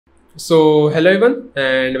So hello everyone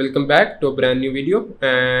and welcome back to a brand new video.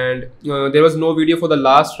 And there was no video for the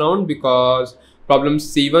last round because problem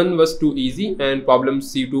C1 was too easy and problem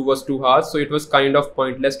C2 was too hard, so it was kind of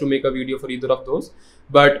pointless to make a video for either of those.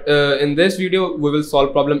 But in this video we will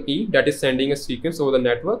solve problem E, that is sending a sequence over the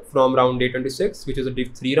network from round 826, which is a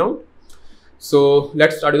Div3 round. So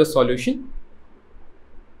let's start with the solution.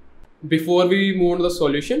 Before we move on to the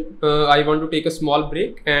solution, I want to take a small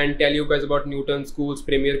break and tell you guys about Newton School's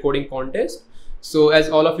Premier Coding Contest. So as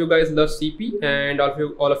all of you guys love CP and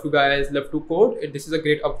all of you guys love to code, this is a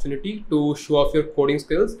great opportunity to show off your coding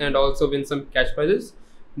skills and also win some cash prizes.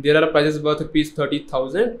 There are prizes worth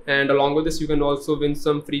 ₹30,000, and along with this you can also win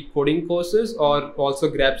some free coding courses or also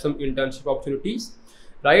grab some internship opportunities.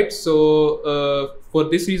 Right, so for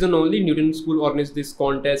this reason only, Newton School organizes this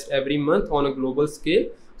contest every month on a global scale.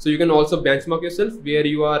 So you can also benchmark yourself where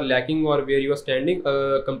you are lacking or where you are standing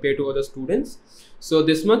compared to other students. So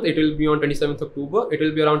this month it will be on 27th October. It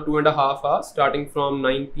will be around 2.5 hours starting from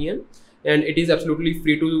 9 p.m. and it is absolutely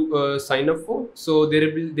free to sign up for. So there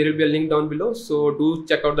will be a link down below. So do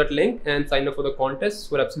check out that link and sign up for the contest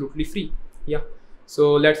for absolutely free. Yeah.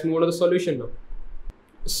 So let's move on to the solution now.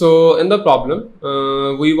 So in the problem,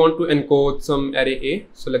 we want to encode some array A.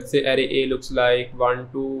 So let's say array A looks like 1,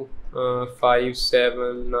 2, 5,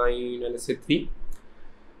 7, 9, and let's say 3.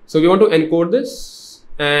 So we want to encode this,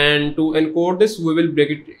 and to encode this we will break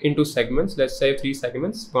it into segments. Let's say 3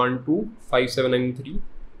 segments: 1, 2, 5, 7, and 3.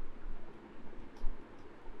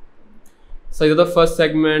 Size of the first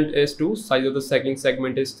segment is 2, size of the second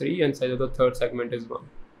segment is 3, and size of the third segment is 1.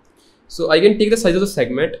 So I can take the size of the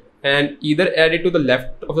segment and either add it to the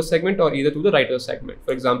left of the segment or either to the right of the segment.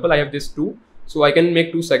 For example, I have this 2. So I can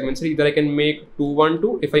make 2 segments. Either I can make 2, 1,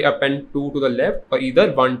 2 if I append 2 to the left, or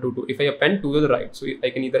either 1, 2, 2 if I append 2 to the right. So I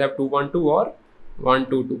can either have 2, 1, 2 or 1,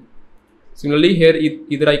 2, 2. Similarly here,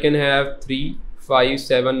 either I can have 3, 5,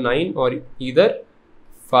 7, 9 or either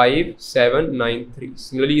 5, 7, 9, 3.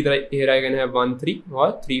 Similarly, here I can have 1, 3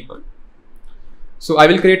 or 3, 1. So I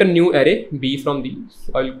will create a new array B from these.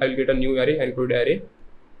 I will create a new array, encoded array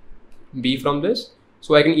B from this.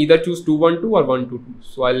 So I can either choose 2, 1, 2 or 1, 2, 2.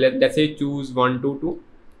 So let's say choose 1, 2, 2.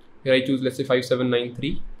 Here I choose, let's say 5, 7, 9,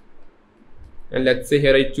 3. And let's say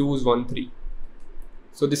here I choose 1, 3.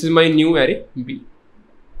 So this is my new array B.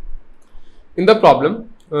 In the problem,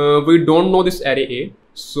 we don't know this array A.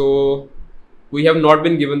 So we have not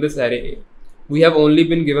been given this array A. We have only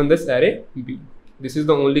been given this array B. This is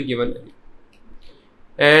the only given array.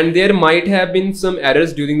 And there might have been some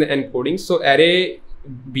errors during the encoding. So array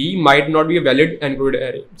B might not be a valid encoded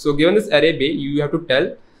array. So given this array B, you have to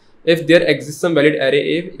tell if there exists some valid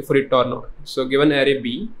array A for it or not. So given array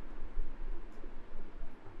B,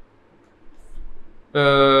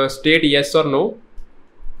 state yes or no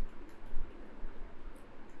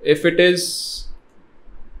if it's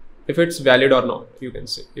valid or not. You can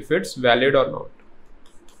say if it's valid or not,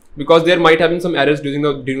 because there might have been some errors during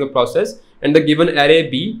the process, and the given array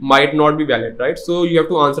B might not be valid, right? So you have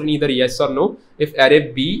to answer in either yes or no if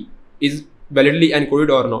array B is validly encoded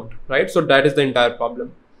or not, right? So that is the entire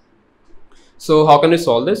problem. So how can we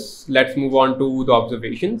solve this? Let's move on to the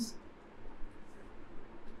observations.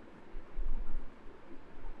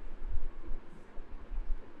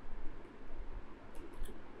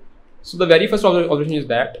 So the very first observation is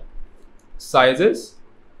that sizes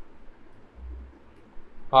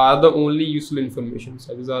are the only useful information.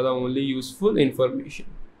 Sizes are the only useful information,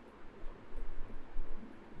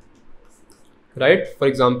 right? For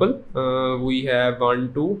example, we have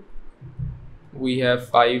 1, 2, we have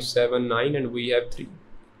 5, 7, 9, and we have 3,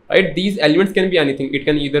 right? These elements can be anything. It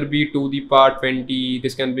can either be 2 to the power 20,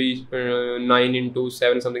 this can be 9 into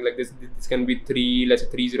 7, something like this. This can be 3, let's say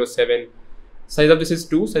 307. Size of this is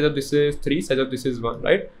 2, size of this is 3, size of this is 1,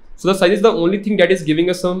 right? So the size is the only thing that is giving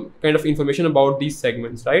us some kind of information about these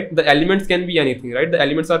segments, right? The elements can be anything, right? The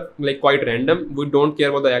elements are like quite random. We don't care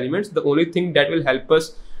about the elements. The only thing that will help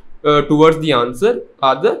us towards the answer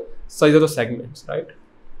are the size of the segments, right?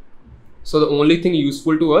 So the only thing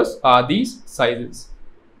useful to us are these sizes.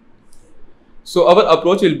 So our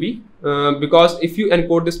approach will be, because if you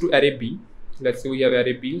encode this to array B, let's say we have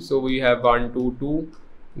array B. So we have 1, 2, 2,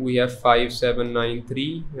 we have 5, 7, 9,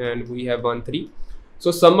 3, and we have 1, 3. So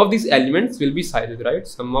some of these elements will be sizes, right?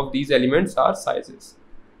 Some of these elements are sizes.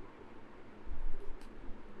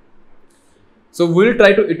 So we'll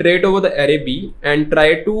try to iterate over the array B and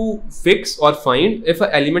try to fix or find if an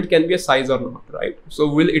element can be a size or not, right?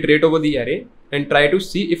 So we'll iterate over the array and try to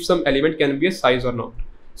see if some element can be a size or not.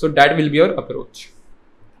 So that will be our approach.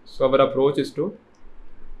 So our approach is to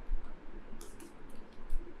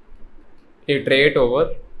iterate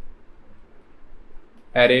over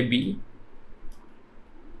array B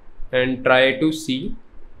and try to see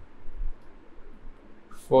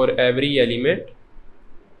for every element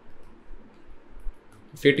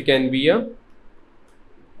if it can be a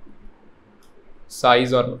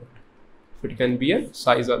size or not. If it can be a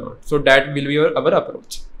size or not. So that will be our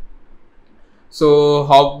approach. So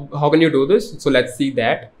how can you do this? So let's see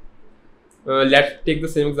that. Let's take the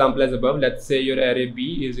same example as above. Let's say your array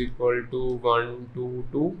B is equal to 1 2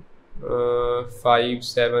 2 5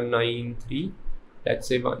 7 9 3. Let's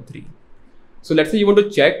say 1 3. So let's say you want to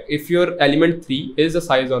check if your element 3 is a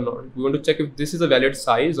size or not. We want to check if this is a valid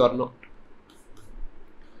size or not.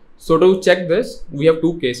 So to check this, we have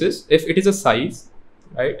two cases. If it is a size,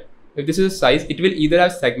 right? If this is a size, it will either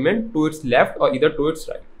have segment to its left or either to its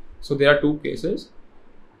right. So there are two cases.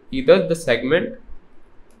 Either the segment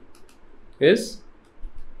is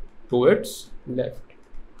to its left.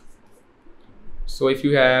 So if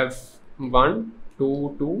you have 1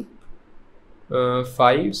 2 2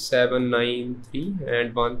 5 7 9 3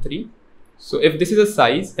 and 1 3. So if this is a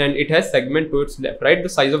size and it has segment to its left, right? The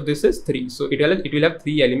size of this is 3. So it will have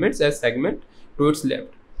 3 elements as segment to its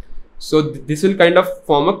left. So this will kind of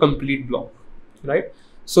form a complete block, right?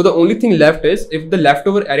 So the only thing left is if the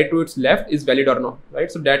leftover array to its left is valid or not,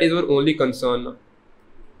 right? So that is our only concern now.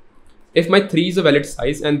 If my 3 is a valid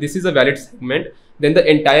size and this is a valid segment, then the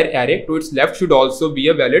entire array to its left should also be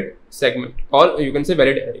a valid segment, or you can say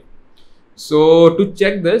valid array. So to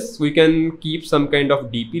check this, we can keep some kind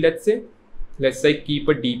of DP, let's say keep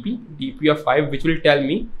a DP of 5, which will tell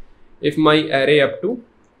me if my array up to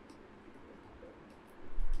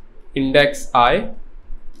index I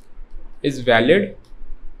is valid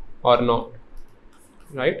or not,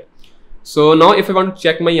 right? So now if I want to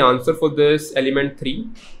check my answer for this element 3,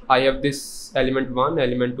 I have this element 1,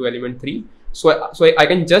 element 2, element 3. So I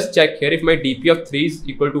can just check here if my DP of 3 is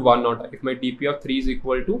equal to 1 or not, if my DP of 3 is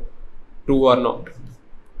equal to true or not.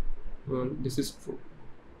 This is true.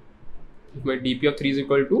 If my DP of 3 is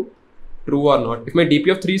equal to true or not. If my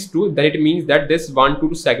DP of 3 is true, then it means that this 1 2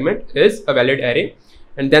 2 segment is a valid array,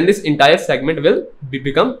 and then this entire segment will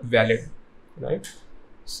become valid, right?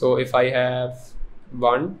 So if I have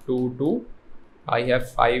 1 2 2, I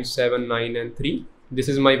have 5 7 9 and 3. This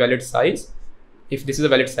is my valid size. If this is a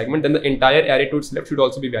valid segment, then the entire array to its left should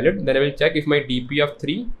also be valid. Then I will check if my DP of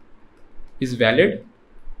 3 is valid.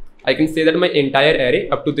 I can say that my entire array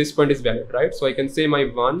up to this point is valid, right? So I can say my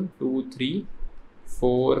 1 2 3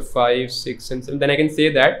 4 5 6 and 7. Then I can say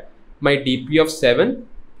that my DP of 7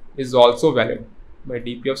 is also valid. My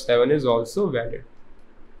DP of 7 is also valid,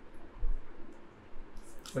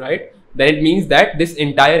 right? Then it means that this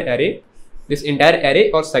entire array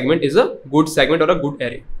or segment is a good segment or a good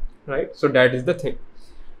array, right? So that is the thing.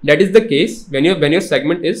 That is the case when your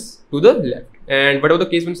segment is to the left, and whatever the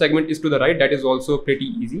case when segment is to the right, that is also pretty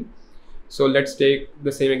easy. So let's take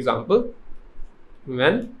the same example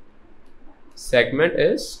when segment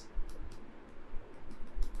is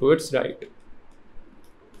to its right.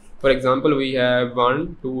 For example, we have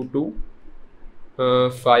 1 2 2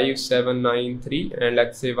 5 7 9 3 and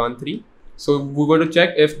let's say 1 3. So we're going to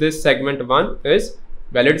check if this segment 1 is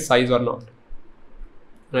valid size or not,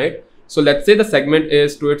 right? So let's say the segment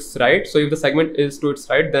is to its right. So if the segment is to its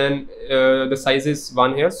right, then the size is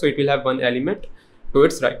 1 here, so it will have 1 element to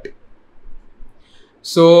its right.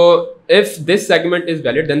 So if this segment is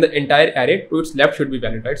valid, then the entire array to its left should be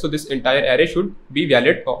valid, right? So this entire array should be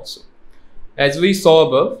valid also. As we saw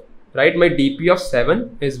above, right, my DP of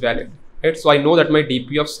 7 is valid, right? So I know that my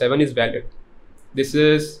DP of 7 is valid. This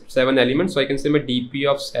is 7 elements, so I can say my DP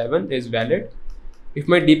of 7 is valid. If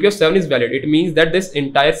my DP of 7 is valid, it means that this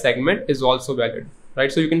entire segment is also valid, right?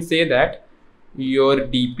 So you can say that your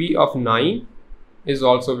DP of 9 is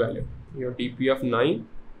also valid. Your DP of 9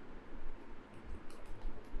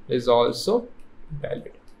 is also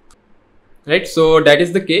valid, right? So that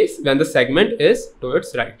is the case when the segment is to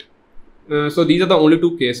its right. So these are the only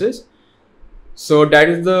two cases. So that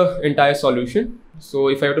is the entire solution. So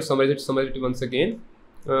if I have to summarize it once again,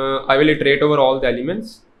 I will iterate over all the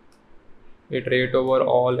elements. Iterate over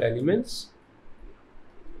all elements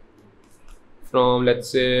from, let's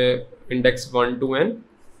say, index 1 to n,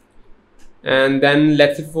 and then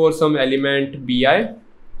let's say for some element bi,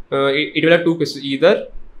 it will have two cases. Either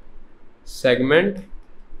segment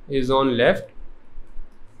is on left,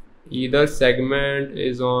 either segment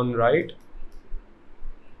is on right,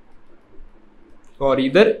 or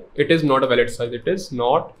either it is not a valid size. It is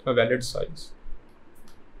not a valid size.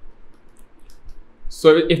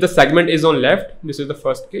 So if the segment is on left, this is the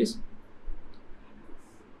first case.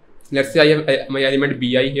 Let's say I have my element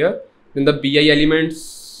bi here, then the bi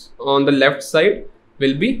elements on the left side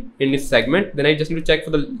will be in this segment. Then I just need to check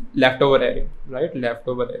for the leftover array, right?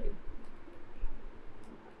 Leftover array.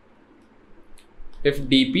 If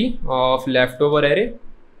dp of leftover array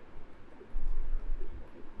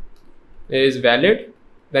is valid,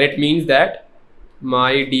 then it means that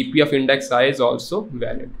my dp of index I is also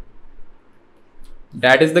valid.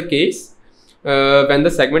 That is the case when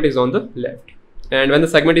the segment is on the left, and when the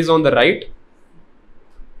segment is on the right,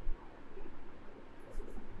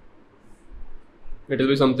 it will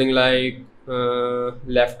be something like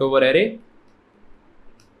leftover array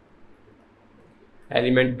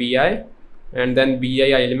element bi, and then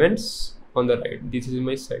bii elements on the right. This is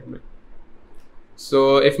my segment.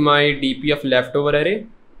 So if my dp of leftover array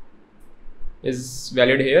is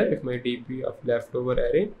valid here, if my dp of leftover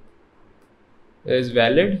array is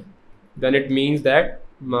valid, then it means that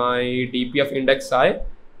my dp of index I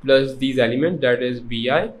plus these elements, that is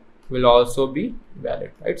bi, will also be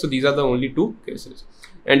valid, right? So these are the only two cases,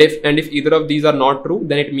 and if either of these are not true,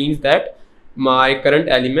 then it means that my current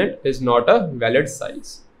element is not a valid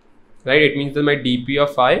size, right? It means that my dp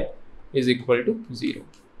of I is equal to 0.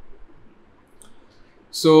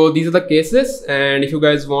 So these are the cases, and if you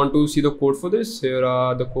guys want to see the code for this, here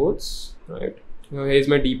are the codes, right? Here is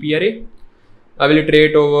my dp array. I will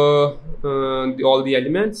iterate over all the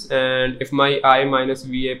elements, and if my I minus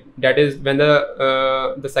va, that is when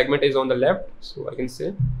the segment is on the left, so I can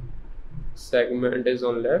say segment is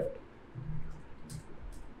on left.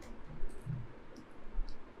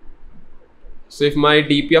 So if my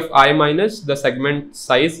dp of I minus the segment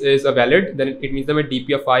size is a valid, then it means that my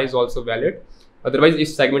dp of I is also valid. Otherwise, if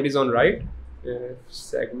segment is on right, if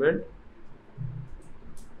segment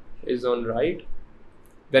is on right,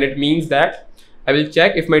 then it means that I will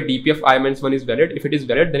check if my dp of I minus 1 is valid. If it is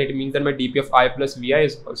valid, then it means that my dp of I plus vi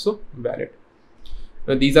is also valid.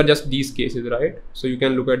 Now, these are just these cases, right? So you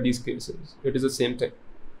can look at these cases. It is the same thing.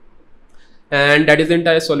 And that is the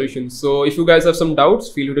entire solution. So if you guys have some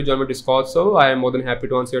doubts, feel free to join my Discord server. I am more than happy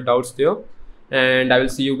to answer your doubts there. And I will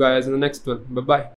see you guys in the next one. Bye-bye.